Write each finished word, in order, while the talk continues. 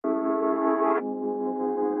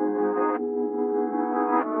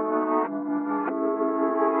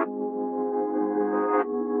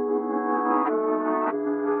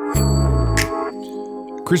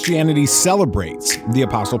Christianity celebrates the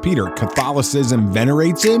Apostle Peter. Catholicism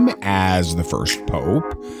venerates him as the first pope.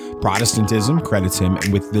 Protestantism credits him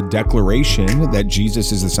with the declaration that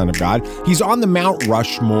Jesus is the Son of God. He's on the Mount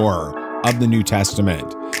Rushmore of the New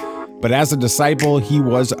Testament. But as a disciple, he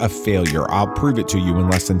was a failure. I'll prove it to you in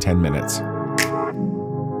less than 10 minutes.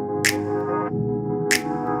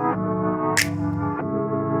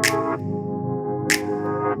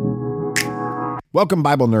 Welcome,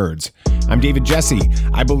 Bible nerds. I'm David Jesse.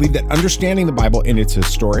 I believe that understanding the Bible in its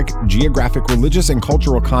historic, geographic, religious, and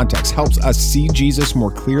cultural context helps us see Jesus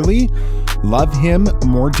more clearly, love him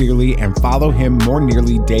more dearly, and follow him more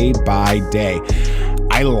nearly day by day.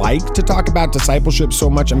 I like to talk about discipleship so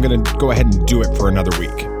much, I'm going to go ahead and do it for another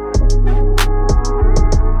week.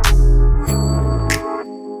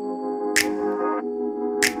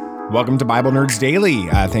 Welcome to Bible Nerds Daily.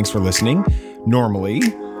 Thanks for listening. Normally,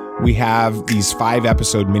 we have these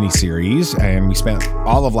 5-episode mini-series, and we spent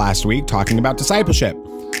all of last week talking about discipleship.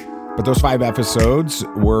 But those 5 episodes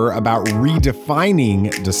were about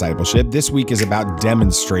redefining discipleship. This week is about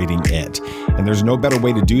demonstrating it. And there's no better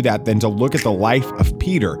way to do that than to look at the life of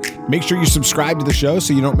Peter. Make sure you subscribe to the show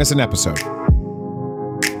so you don't miss an episode.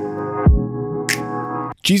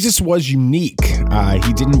 Jesus was unique.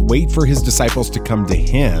 He didn't wait for his disciples to come to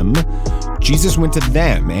him. Jesus went to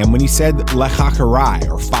them, and when he said, "Lecha Karai,"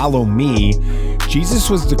 or "follow me," Jesus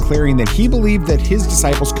was declaring that he believed that his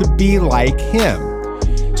disciples could be like him.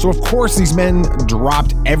 So of course, these men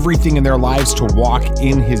dropped everything in their lives to walk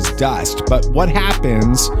in his dust. But what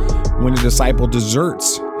happens when a disciple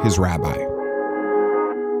deserts his rabbi?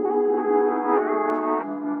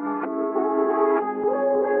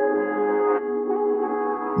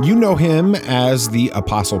 You know him as the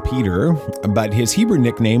Apostle Peter, but his Hebrew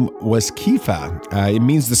nickname was Kepha. It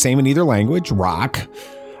means the same in either language, rock.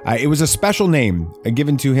 It was a special name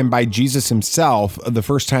given to him by Jesus himself the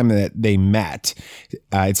first time that they met.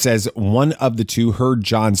 It says one of the two heard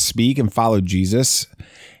John speak and followed Jesus,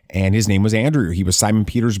 and his name was Andrew. He was Simon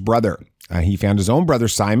Peter's brother. He found his own brother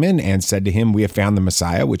Simon and said to him, "We have found the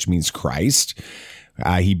Messiah," which means Christ.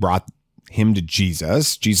 He brought him to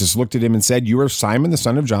Jesus. Jesus looked at him and said, "You are Simon, the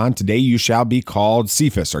son of John. Today you shall be called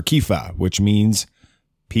Cephas," or Kepha, which means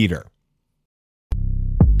Peter.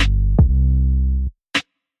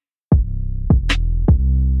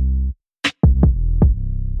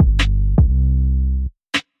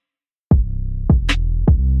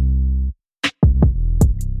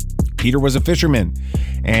 Peter was a fisherman,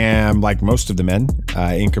 and like most of the men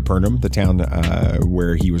in Capernaum, the town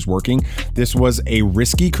where he was working, this was a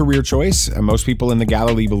risky career choice. Most people in the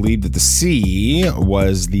Galilee believed that the sea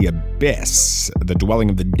was the abyss, the dwelling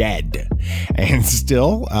of the dead. And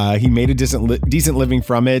still, he made a decent living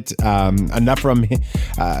from it, enough from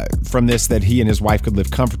this that he and his wife could live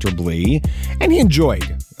comfortably, and he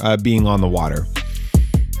enjoyed being on the water.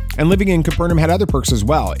 And living in Capernaum had other perks as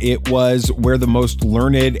well. It was where the most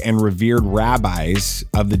learned and revered rabbis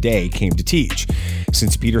of the day came to teach.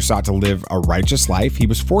 Since Peter sought to live a righteous life, he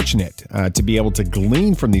was fortunate to be able to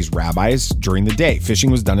glean from these rabbis during the day.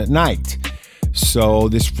 Fishing was done at night. So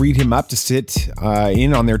this freed him up to sit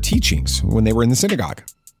in on their teachings when they were in the synagogue.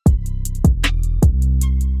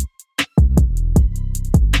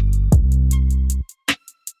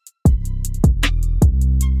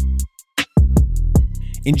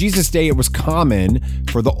 In Jesus' day, it was common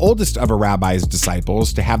for the oldest of a rabbi's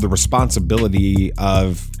disciples to have the responsibility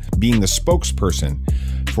of being the spokesperson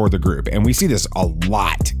for the group. And we see this a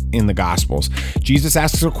lot in the Gospels. Jesus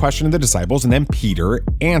asks a question of the disciples, and then Peter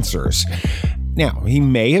answers. Now, he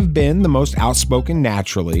may have been the most outspoken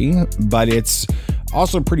naturally, but it's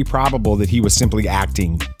also pretty probable that he was simply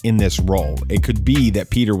acting in this role. It could be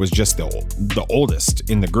that Peter was just the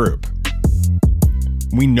oldest in the group.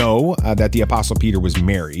 We know that the Apostle Peter was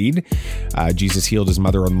married. Jesus healed his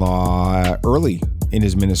mother-in-law early in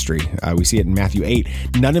his ministry. We see it in Matthew 8.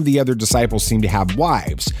 None of the other disciples seem to have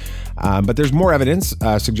wives, but there's more evidence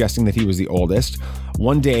suggesting that he was the oldest.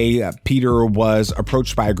 One day, Peter was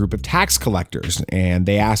approached by a group of tax collectors, and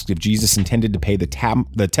they asked if Jesus intended to pay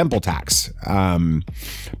the temple tax.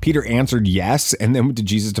 Peter answered yes, and then went to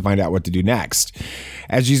Jesus to find out what to do next.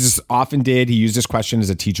 As Jesus often did, he used this question as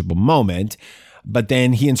a teachable moment. But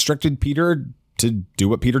then he instructed Peter to do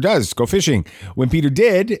what Peter does, go fishing. When Peter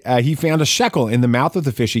did, he found a shekel in the mouth of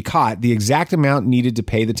the fish he caught, the exact amount needed to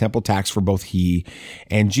pay the temple tax for both he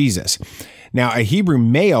and Jesus. Now, a Hebrew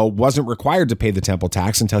male wasn't required to pay the temple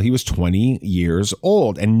tax until he was 20 years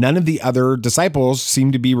old, and none of the other disciples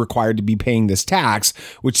seemed to be required to be paying this tax,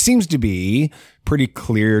 which seems to be pretty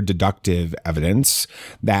clear deductive evidence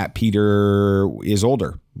that Peter is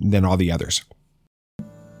older than all the others.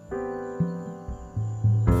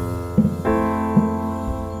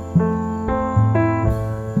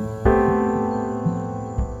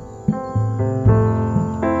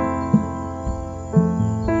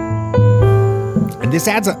 this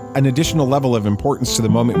adds an additional level of importance to the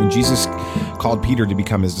moment when Jesus called Peter to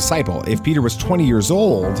become his disciple. If Peter was 20 years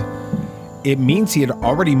old, it means he had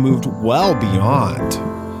already moved well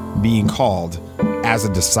beyond being called as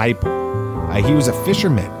a disciple. He was a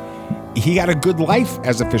fisherman. He had a good life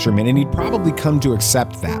as a fisherman, and he'd probably come to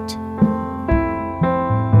accept that.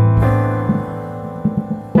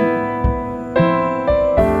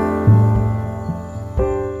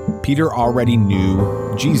 Peter already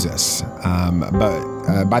knew Jesus,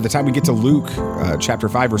 but by the time we get to Luke chapter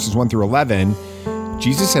 5, verses 1 through 11,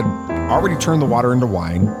 Jesus had already turned the water into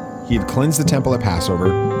wine. He had cleansed the temple at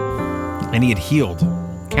Passover, and he had healed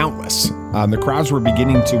countless. The crowds were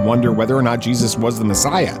beginning to wonder whether or not Jesus was the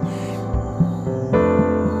Messiah.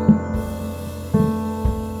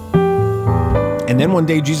 And then one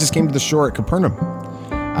day, Jesus came to the shore at Capernaum.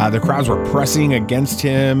 The crowds were pressing against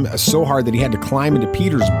him so hard that he had to climb into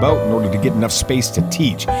Peter's boat in order to get enough space to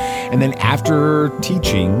teach. And then after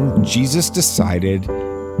teaching, Jesus decided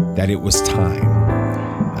that it was time.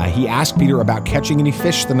 He asked Peter about catching any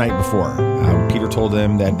fish the night before. Peter told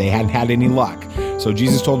him that they hadn't had any luck. So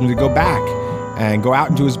Jesus told him to go back and go out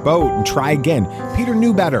into his boat and try again. Peter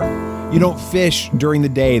knew better. You don't fish during the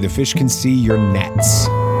day. The fish can see your nets.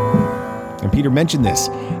 And Peter mentioned this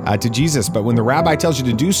to Jesus, but when the rabbi tells you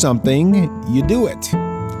to do something, you do it.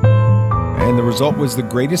 And the result was the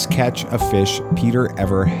greatest catch of fish Peter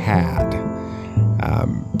ever had.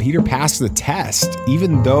 Peter passed the test.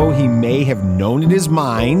 Even though he may have known in his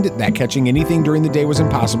mind that catching anything during the day was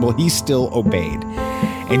impossible, he still obeyed.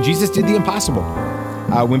 And Jesus did the impossible.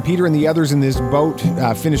 When Peter and the others in this boat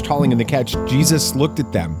finished hauling in the catch, Jesus looked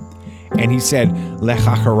at them and he said,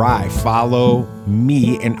 "Lechacharai, follow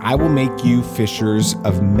me, and I will make you fishers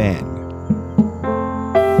of men."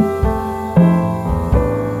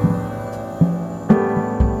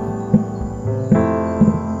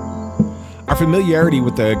 Our familiarity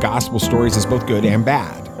with the gospel stories is both good and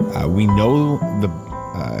bad. We know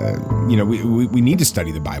we need to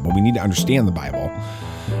study the Bible. We need to understand the Bible.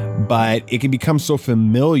 But it can become so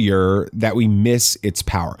familiar that we miss its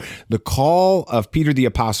power. The call of Peter the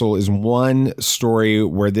Apostle is one story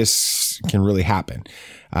where this can really happen.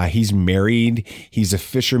 He's married, he's a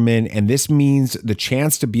fisherman, and this means the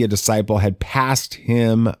chance to be a disciple had passed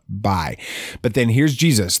him by. But then here's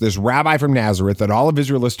Jesus, this rabbi from Nazareth that all of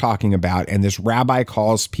Israel is talking about, and this rabbi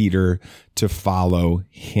calls Peter to follow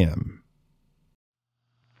him.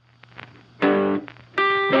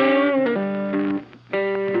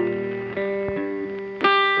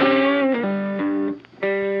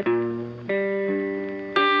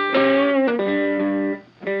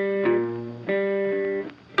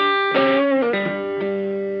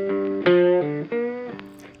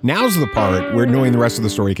 Now's the part where knowing the rest of the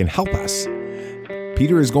story can help us.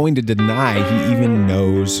 Peter is going to deny he even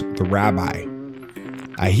knows the rabbi.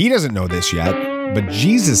 He doesn't know this yet, but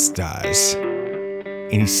Jesus does,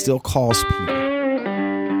 and he still calls Peter.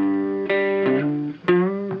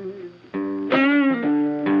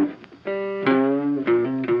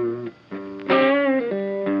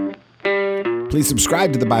 Please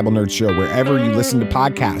subscribe to the Bible Nerds Show wherever you listen to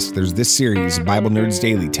podcasts. There's this series, Bible Nerds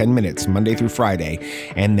Daily, 10 minutes, Monday through Friday,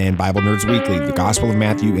 and then Bible Nerds Weekly, the Gospel of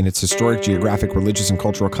Matthew in its historic, geographic, religious, and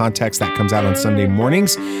cultural context. That comes out on Sunday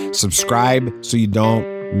mornings. Subscribe so you don't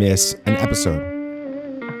miss an episode.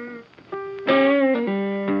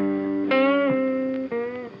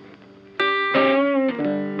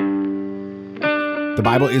 The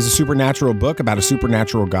Bible is a supernatural book about a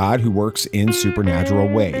supernatural God who works in supernatural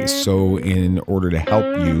ways. So in order to help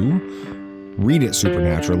you read it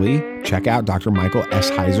supernaturally, check out Dr. Michael S.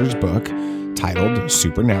 Heiser's book titled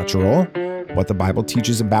Supernatural, What the Bible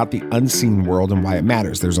Teaches About the Unseen World and Why It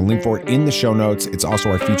Matters. There's a link for it in the show notes. It's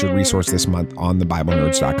also our featured resource this month on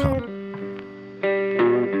thebiblenerds.com.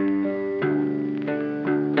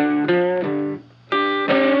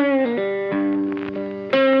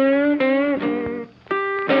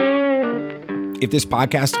 If this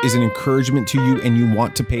podcast is an encouragement to you and you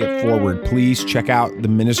want to pay it forward, please check out the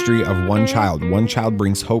ministry of One Child. One Child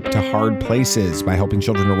brings hope to hard places by helping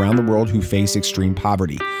children around the world who face extreme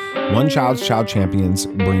poverty. One Child's Child Champions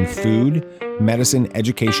bring food, medicine,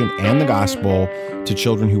 education, and the gospel to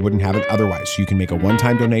children who wouldn't have it otherwise. You can make a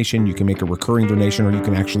one-time donation, you can make a recurring donation, or you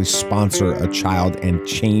can actually sponsor a child and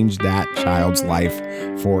change that child's life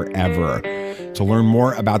forever. To learn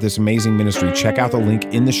more about this amazing ministry, check out the link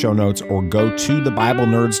in the show notes or go to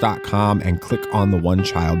thebiblenerds.com and click on the One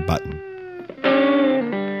Child button.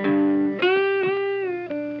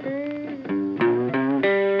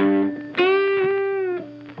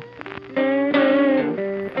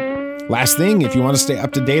 Last thing, if you want to stay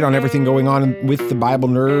up to date on everything going on with the Bible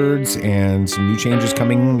Nerds and some new changes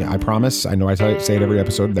coming, I promise. I know I say it every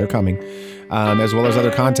episode, they're coming. As well as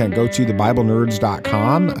other content, go to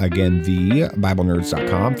thebiblenerds.com. Again,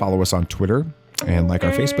 thebiblenerds.com. Follow us on Twitter and like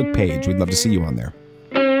our Facebook page. We'd love to see you on there.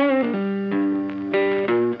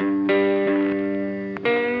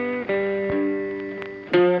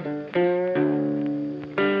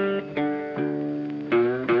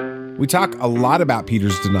 We talk a lot about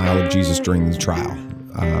Peter's denial of Jesus during the trial.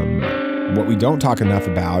 What we don't talk enough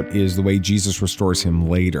about is the way Jesus restores him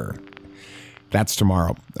later. That's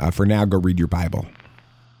tomorrow. For now, go read your Bible.